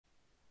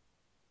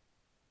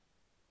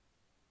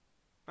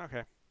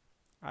Okay.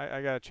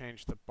 I gotta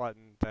change the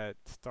button that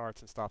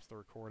starts and stops the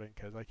recording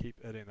because I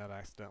keep hitting that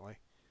accidentally.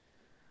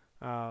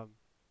 Um,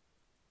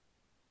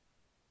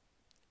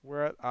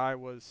 what I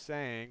was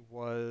saying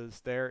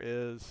was there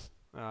is,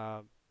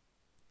 I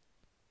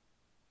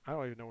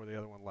don't even know where the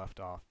other one left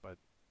off, but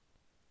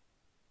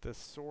this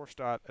source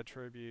dot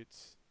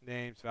attributes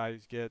names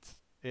values gets,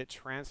 it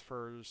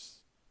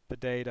transfers the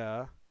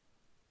data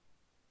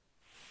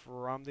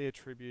from the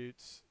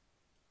attributes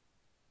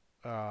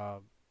uh,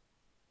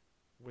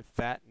 with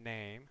that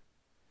name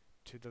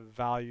to the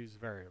values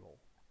variable.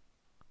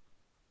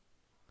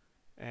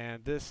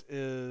 And this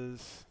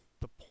is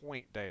the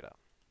point data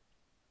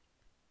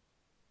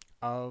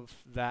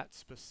of that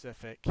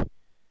specific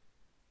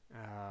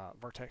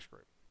vertex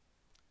group.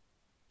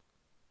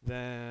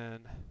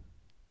 Then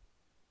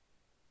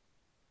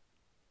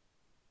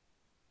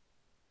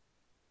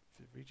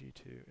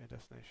vg2 and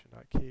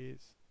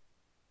destination.keys.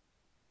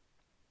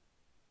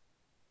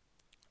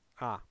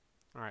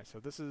 Alright, so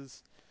this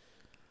is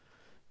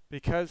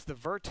because the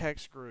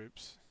vertex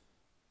groups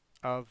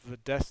of the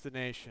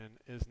destination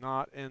is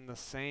not in the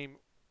same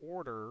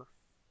order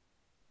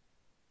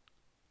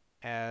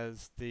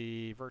as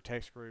the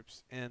vertex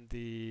groups in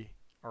the,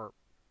 or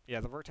yeah,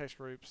 the vertex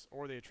groups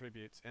or the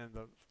attributes in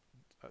the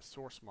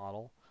source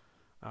model.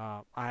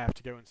 I have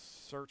to go and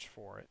search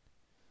for it.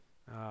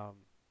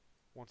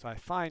 Once I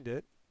find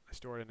it, I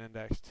store it in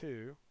index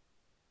 2,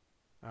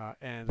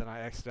 and then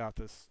I exit out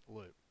this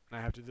loop. And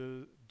I have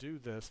to do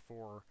this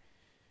for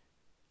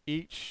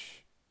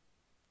each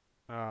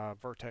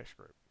vertex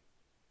group.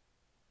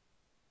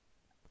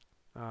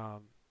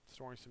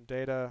 Storing some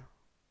data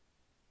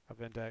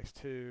of index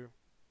 2.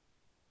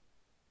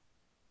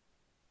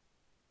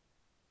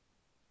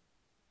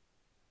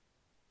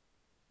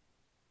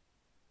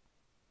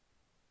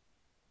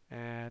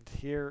 And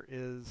here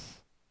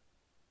is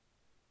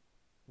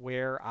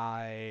where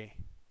uh,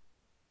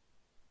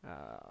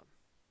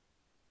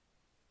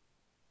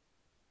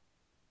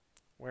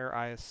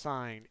 I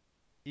assign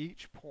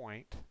each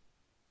point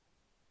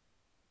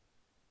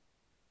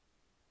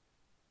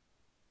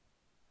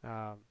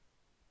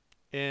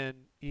in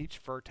each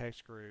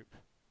vertex group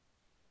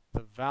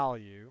the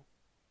value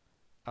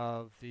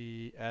of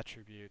the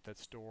attribute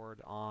that's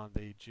stored on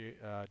the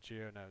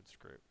geo-nodes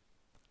group.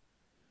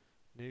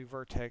 New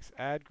vertex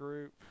add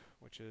group,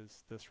 which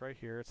is this right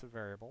here, it's a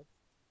variable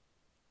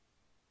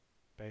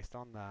based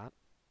on that.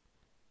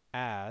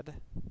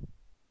 Add,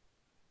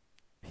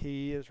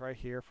 P is right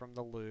here from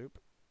the loop,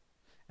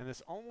 and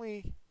this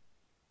only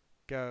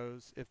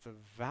goes if the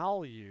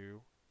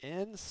value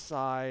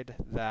inside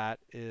that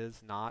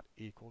is not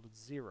equal to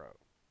 0.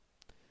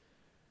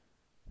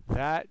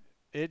 That,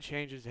 it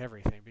changes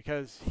everything,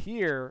 because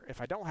here, if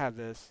I don't have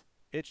this,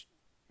 it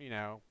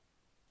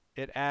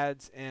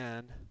adds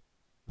in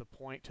the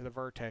point to the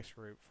vertex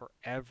group for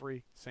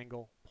every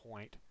single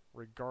point,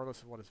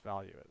 regardless of what its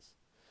value is.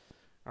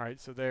 All right,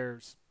 so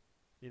there's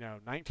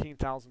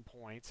 19,000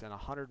 points and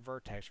 100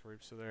 vertex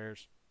groups, so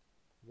there's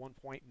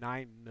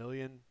 1.9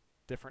 million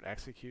different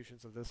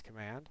executions of this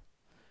command.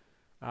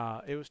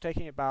 It was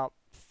taking about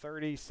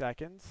 30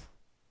 seconds.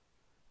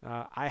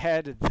 I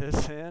added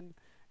this in,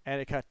 and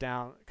it cut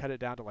it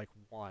down to like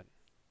 1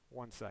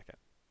 second.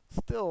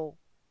 Still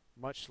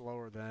much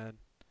slower than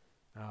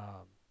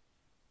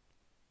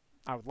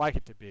I would like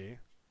it to be,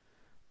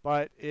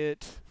 but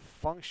it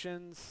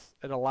functions.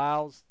 It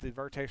allows the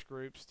vertex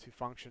groups to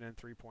function in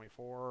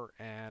 3.4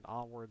 and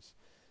onwards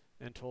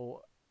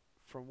until,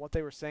 from what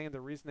they were saying,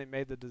 the reason they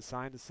made the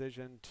design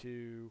decision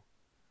to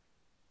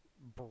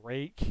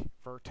break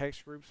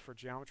vertex groups for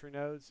geometry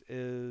nodes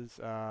is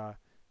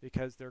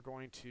because they're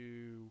going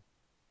to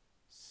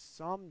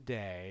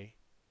someday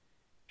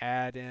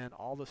add in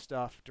all the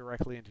stuff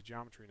directly into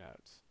geometry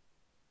nodes.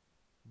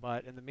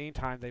 But in the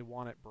meantime, they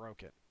want it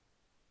broken.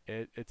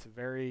 It's a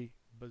very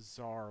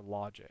bizarre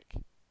logic.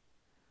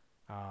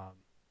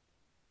 Um,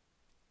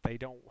 they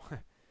don't.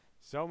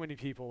 So many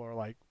people are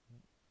like,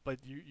 "But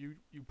you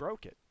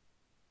broke it.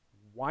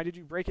 Why did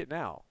you break it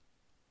now?"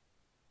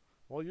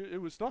 Well, it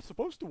was not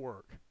supposed to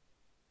work.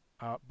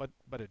 But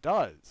it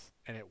does,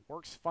 and it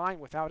works fine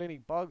without any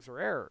bugs or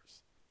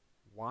errors.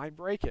 Why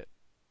break it?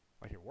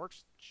 Like, it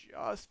works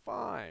just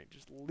fine.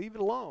 Just leave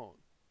it alone.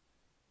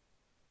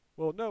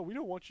 Well, no, we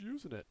don't want you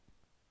using it.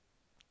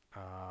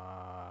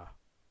 Uh,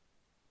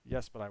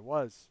 yes, but I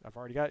was. I've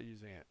already got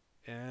using it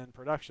in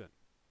production.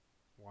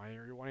 Why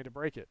are you wanting to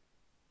break it?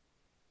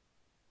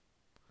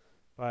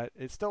 But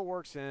it still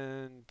works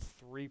in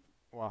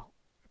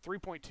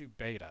 3.2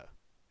 beta.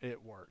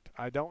 It worked.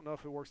 I don't know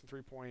if it works in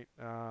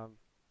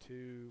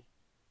 3.2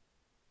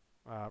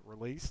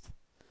 released,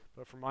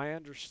 but from my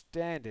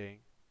understanding,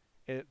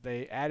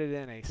 they added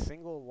in a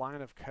single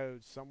line of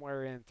code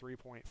somewhere in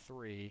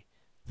 3.3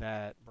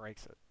 that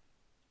breaks it.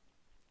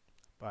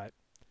 But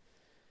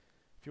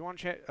if you want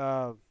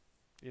to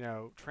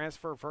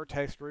transfer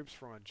vertex groups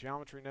from a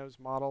geometry nodes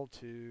model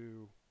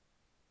to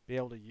be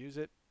able to use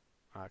it,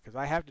 because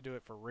I have to do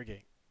it for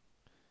rigging,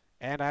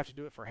 and I have to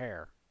do it for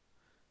hair,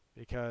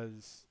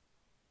 because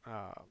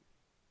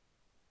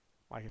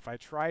Like if I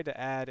tried to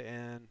add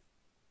in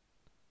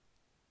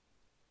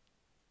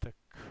the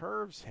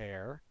curves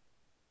here,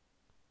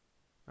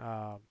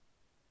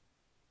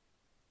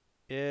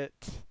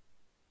 it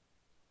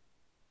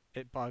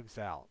bugs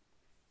out.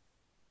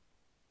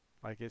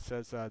 Like it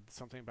says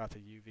something about the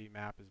UV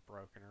map is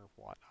broken or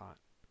whatnot.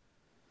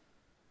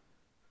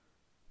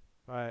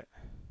 But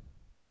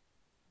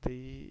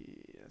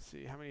let's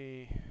see how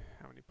many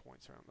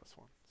points are on this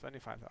one.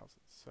 75,000.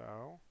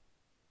 So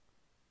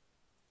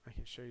I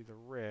can show you the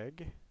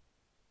rig.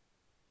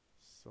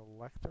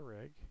 Select the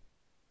rig.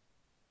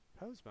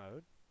 Pose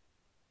mode.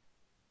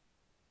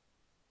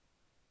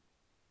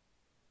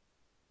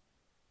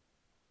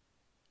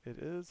 It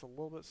is a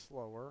little bit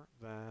slower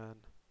than,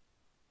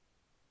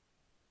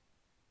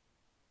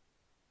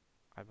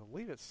 I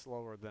believe it's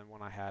slower than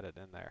when I had it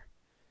in there.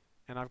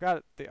 And I've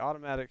got the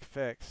automatic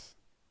fix,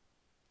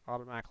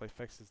 automatically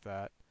fixes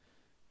that.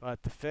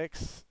 But the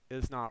fix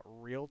is not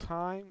real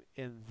time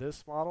in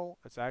this model.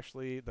 It's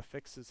actually, the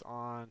fix is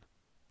on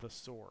the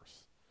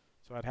source.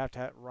 So I'd have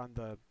to run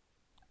the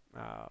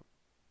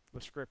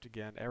script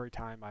again every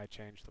time I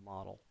change the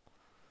model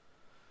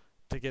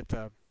to get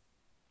the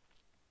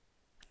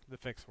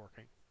fix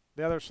working.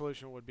 The other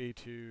solution would be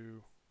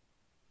to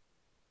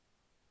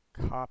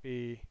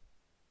copy,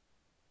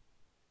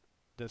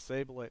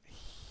 disable it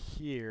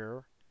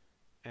here,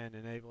 and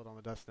enable it on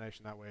the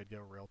destination. That way it'd go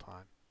real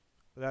time.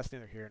 But that's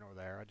neither here nor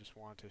there. I just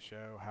wanted to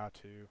show how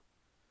to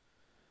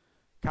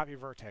copy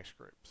vertex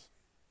groups.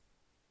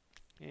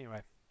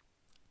 Anyway,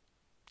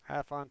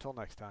 have fun until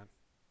next time.